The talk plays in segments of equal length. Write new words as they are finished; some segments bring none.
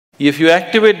If you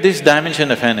activate this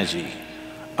dimension of energy,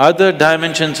 other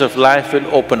dimensions of life will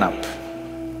open up.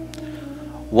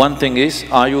 One thing is,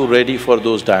 are you ready for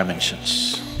those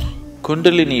dimensions?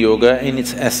 Kundalini yoga in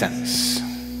its essence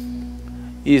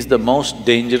is the most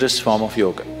dangerous form of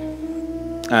yoga.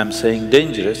 I'm saying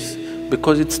dangerous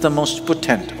because it's the most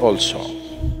potent also.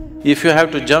 If you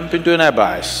have to jump into an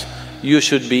abyss, you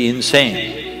should be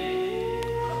insane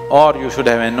or you should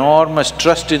have enormous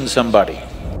trust in somebody.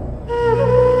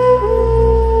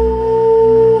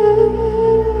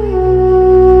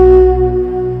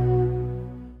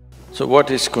 So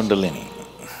what is Kundalini?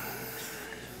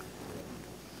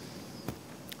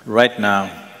 Right now,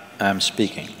 I'm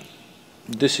speaking.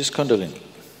 This is Kundalini.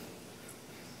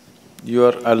 You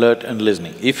are alert and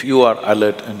listening. If you are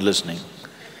alert and listening,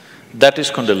 that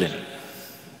is Kundalini.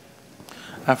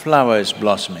 A flower is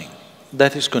blossoming,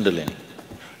 that is Kundalini.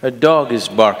 A dog is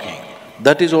barking,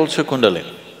 that is also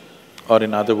Kundalini. Or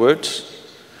in other words,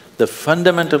 the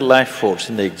fundamental life force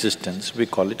in the existence, we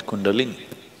call it Kundalini.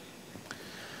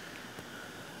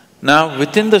 Now,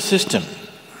 within the system,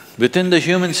 within the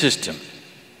human system,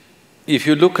 if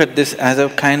you look at this as a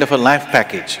kind of a life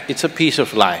package, it's a piece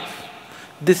of life.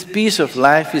 This piece of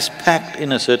life is packed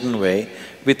in a certain way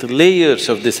with layers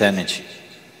of this energy.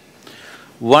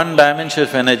 One dimension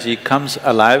of energy comes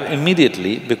alive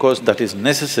immediately because that is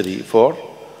necessary for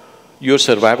your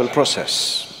survival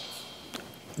process.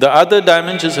 The other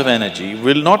dimensions of energy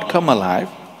will not come alive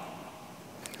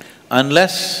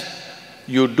unless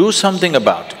you do something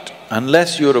about it.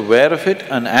 Unless you're aware of it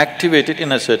and activate it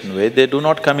in a certain way, they do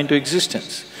not come into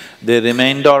existence. They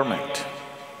remain dormant.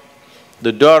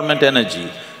 The dormant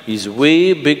energy is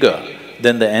way bigger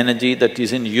than the energy that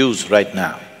is in use right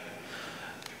now.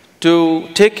 To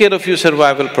take care of your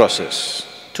survival process,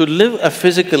 to live a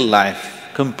physical life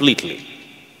completely,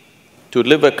 to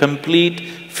live a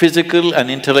complete physical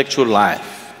and intellectual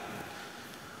life,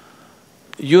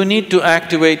 you need to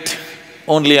activate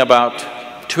only about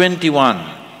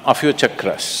 21 of your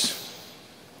chakras.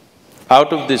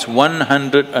 Out of this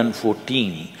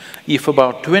 114, if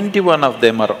about 21 of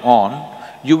them are on,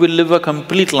 you will live a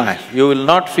complete life. You will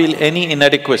not feel any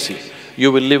inadequacy.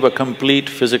 You will live a complete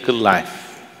physical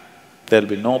life. There'll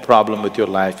be no problem with your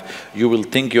life. You will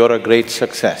think you're a great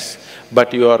success,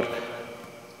 but you are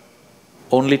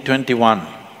only 21.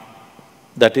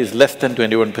 That is less than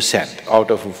 21%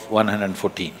 out of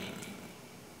 114.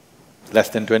 Less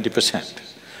than 20%.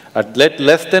 At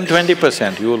less than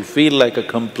 20%, you will feel like a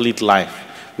complete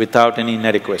life without any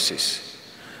inadequacies.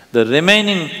 The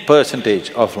remaining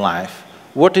percentage of life,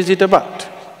 what is it about?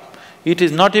 It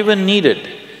is not even needed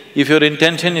if your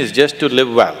intention is just to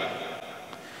live well.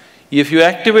 If you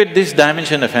activate this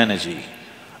dimension of energy,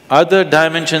 other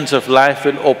dimensions of life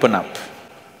will open up.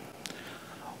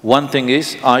 One thing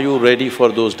is, are you ready for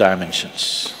those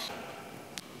dimensions?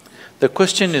 The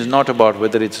question is not about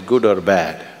whether it's good or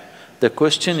bad. The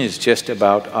question is just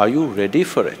about, are you ready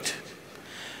for it?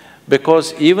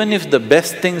 Because even if the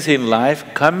best things in life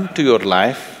come to your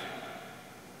life,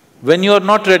 when you are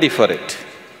not ready for it,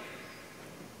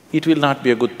 it will not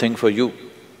be a good thing for you.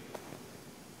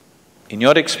 In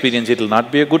your experience, it will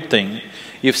not be a good thing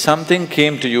if something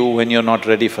came to you when you're not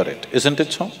ready for it, isn't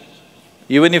it so?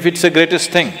 Even if it's the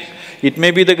greatest thing, it may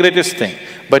be the greatest thing,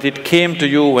 but it came to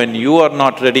you when you are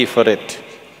not ready for it,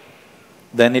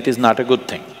 then it is not a good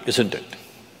thing, isn't it?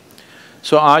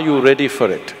 So are you ready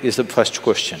for it is the first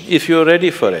question. If you're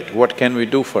ready for it, what can we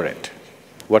do for it?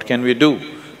 What can we do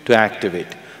to activate?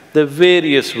 There are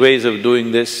various ways of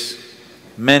doing this,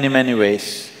 many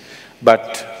ways,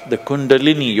 but the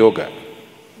Kundalini yoga,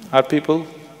 are people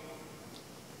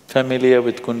familiar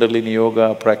with Kundalini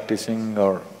yoga, practicing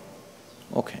or…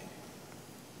 okay.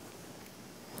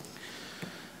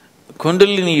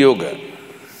 Kundalini yoga,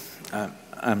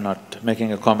 I'm not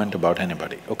making a comment about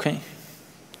anybody, okay?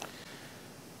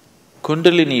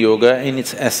 Kundalini yoga in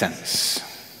its essence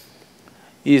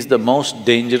is the most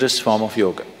dangerous form of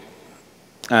yoga.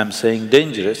 I'm saying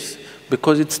dangerous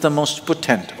because it's the most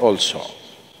potent also.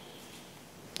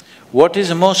 What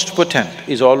is most potent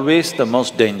is always the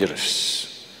most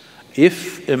dangerous,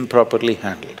 if improperly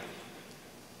handled.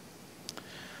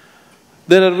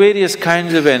 There are various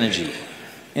kinds of energy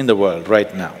in the world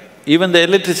right now. Even the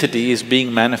electricity is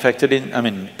being manufactured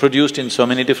produced in so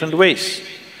many different ways.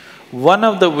 One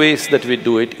of the ways that we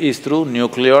do it is through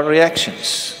nuclear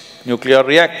reactions, nuclear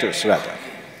reactors rather.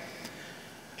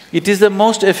 It is the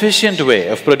most efficient way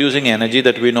of producing energy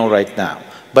that we know right now,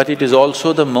 but it is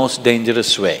also the most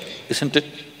dangerous way, isn't it?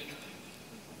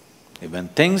 When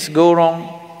things go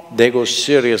wrong, they go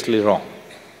seriously wrong.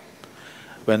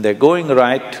 When they're going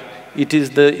right, it is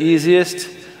the easiest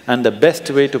And the best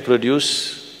way to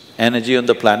produce energy on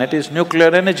the planet is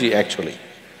nuclear energy actually.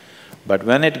 But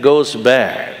when it goes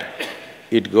bad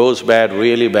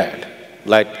really bad,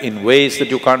 like in ways that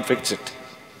you can't fix it.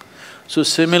 So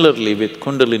similarly with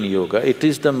Kundalini Yoga, it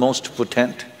is the most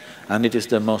potent and it is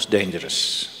the most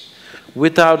dangerous.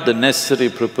 Without the necessary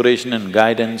preparation and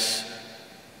guidance,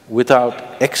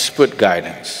 without expert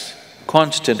guidance,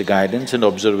 constant guidance and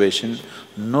observation,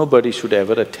 nobody should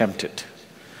ever attempt it.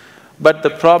 But the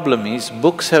problem is,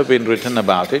 books have been written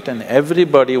about it and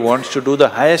everybody wants to do the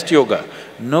highest yoga.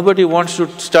 Nobody wants to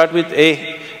start with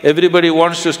A, everybody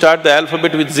wants to start the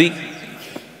alphabet with Z.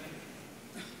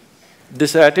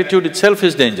 This attitude itself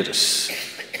is dangerous.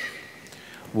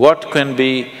 What can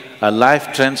be a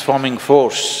life-transforming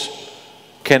force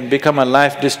can become a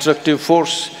life-destructive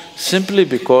force simply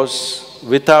because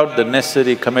without the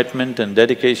necessary commitment and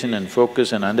dedication and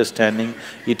focus and understanding,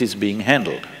 it is being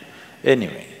handled.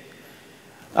 Anyway,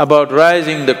 about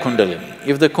rising the Kundalini.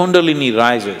 If the Kundalini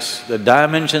rises, the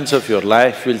dimensions of your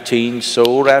life will change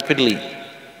so rapidly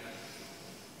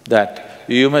that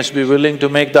you must be willing to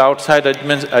make the outside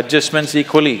adjustments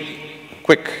equally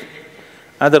quick.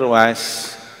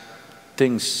 Otherwise,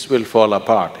 things will fall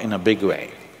apart in a big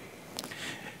way.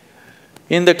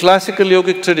 In the classical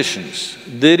yogic traditions,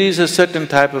 there is a certain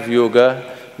type of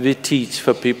yoga we teach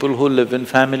for people who live in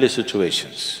family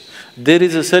situations. There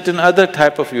is a certain other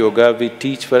type of yoga we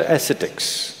teach for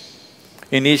ascetics.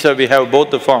 In Isha, we have both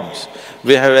the forms.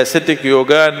 We have ascetic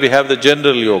yoga and we have the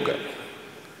general yoga.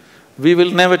 We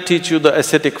will never teach you the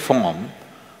ascetic form,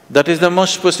 that is the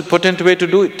most potent way to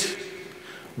do it.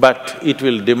 But it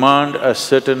will demand a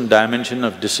certain dimension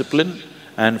of discipline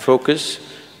and focus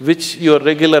which your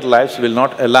regular lives will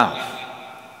not allow.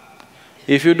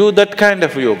 If you do that kind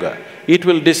of yoga, it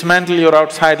will dismantle your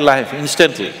outside life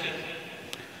instantly.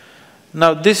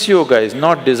 Now this yoga is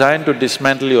not designed to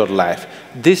dismantle your life,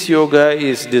 this yoga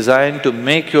is designed to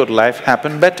make your life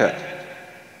happen better.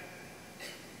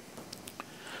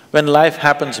 When life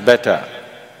happens better,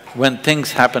 when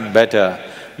things happen better,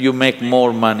 you make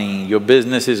more money, your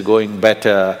business is going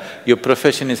better, your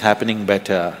profession is happening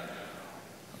better,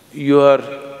 your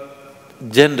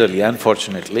generally,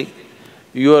 unfortunately,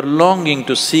 your longing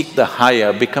to seek the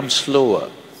higher becomes slower.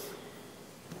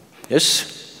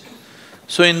 Yes?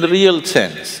 So in the real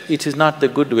sense, it is not the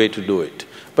good way to do it,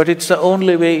 but it's the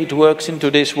only way it works in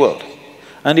today's world.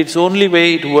 And it's the only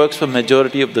way it works for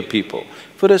majority of the people.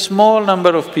 For a small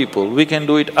number of people, we can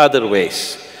do it other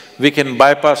ways. We can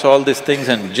bypass all these things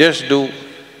and just do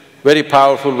very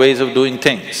powerful ways of doing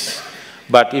things.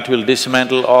 But it will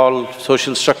dismantle all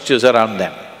social structures around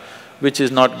them, which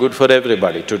is not good for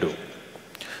everybody to do.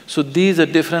 So these are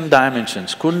different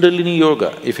dimensions. Kundalini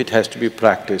Yoga, if it has to be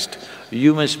practiced,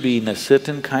 you must be in a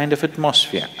certain kind of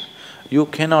atmosphere. You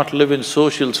cannot live in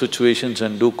social situations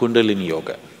and do Kundalini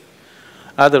Yoga.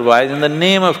 Otherwise, in the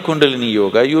name of Kundalini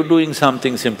Yoga, you're doing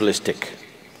something simplistic.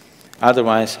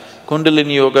 Otherwise,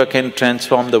 Kundalini Yoga can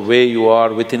transform the way you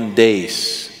are within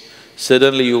days.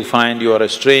 Suddenly you find you are a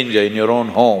stranger in your own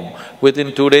home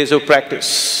within 2 days of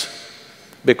practice,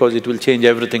 because it will change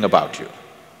everything about you.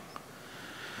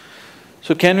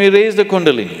 So can we raise the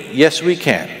Kundalini? Yes, we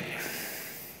can.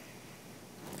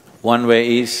 One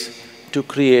way is to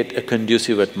create a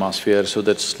conducive atmosphere so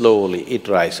that slowly it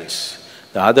rises.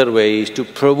 The other way is to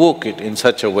provoke it in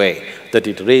such a way that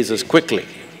it raises quickly.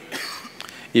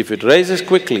 If it rises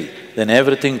quickly, then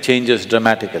everything changes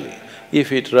dramatically.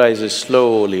 If it rises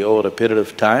slowly over a period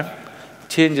of time,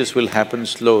 changes will happen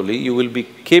slowly, you will be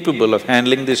capable of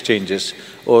handling these changes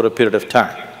over a period of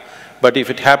time. But if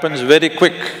it happens very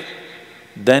quick,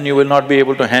 then you will not be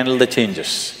able to handle the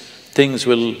changes. Things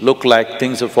will look like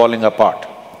things are falling apart.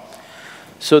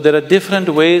 So there are different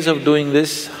ways of doing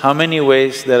this. How many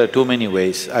ways? There are too many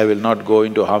ways. I will not go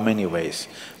into how many ways.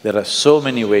 There are so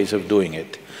many ways of doing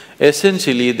it.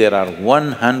 Essentially, there are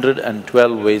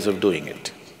 112 ways of doing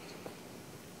it.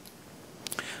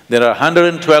 There are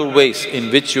 112 ways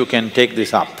in which you can take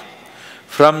this up.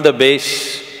 From the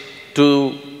base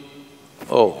to…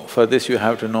 for this you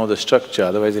have to know the structure,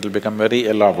 otherwise it'll become very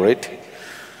elaborate.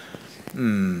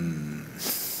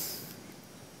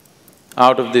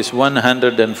 Out of these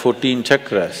 114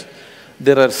 chakras,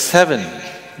 there are 7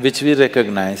 which we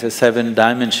recognize as 7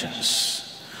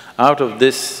 dimensions. Out of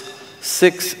this,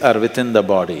 6 are within the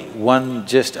body, 1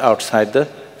 just outside the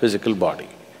physical body.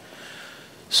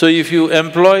 So if you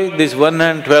employ these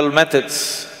 112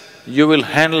 methods, you will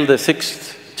handle the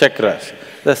 6th chakras.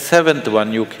 The 7th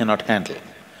one you cannot handle.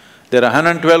 There are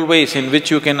 112 ways in which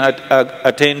you can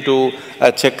attain to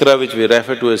a chakra which we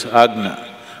refer to as Agna.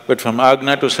 But from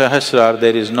Agna to Sahasrara,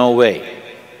 there is no way.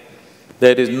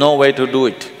 There is no way to do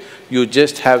it. You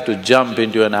just have to jump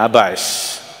into an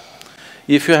abyss.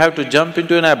 If you have to jump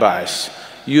into an abyss,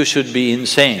 you should be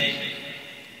insane,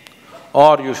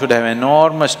 or you should have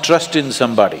enormous trust in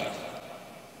somebody.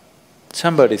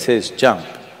 Somebody says jump,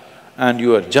 and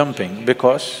you are jumping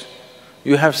because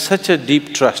you have such a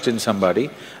deep trust in somebody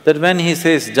that when he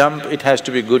says jump, it has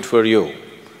to be good for you.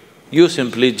 You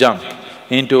simply jump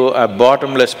into a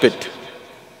bottomless pit.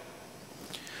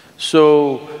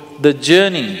 So, the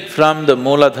journey from the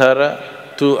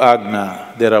Mooladhara to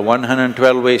Ajna, there are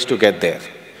 112 ways to get there.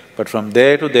 But from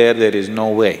there to there is no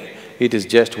way. It is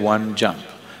just one jump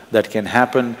that can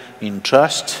happen in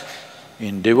trust,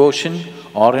 in devotion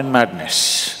or in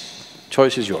madness.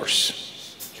 Choice is yours.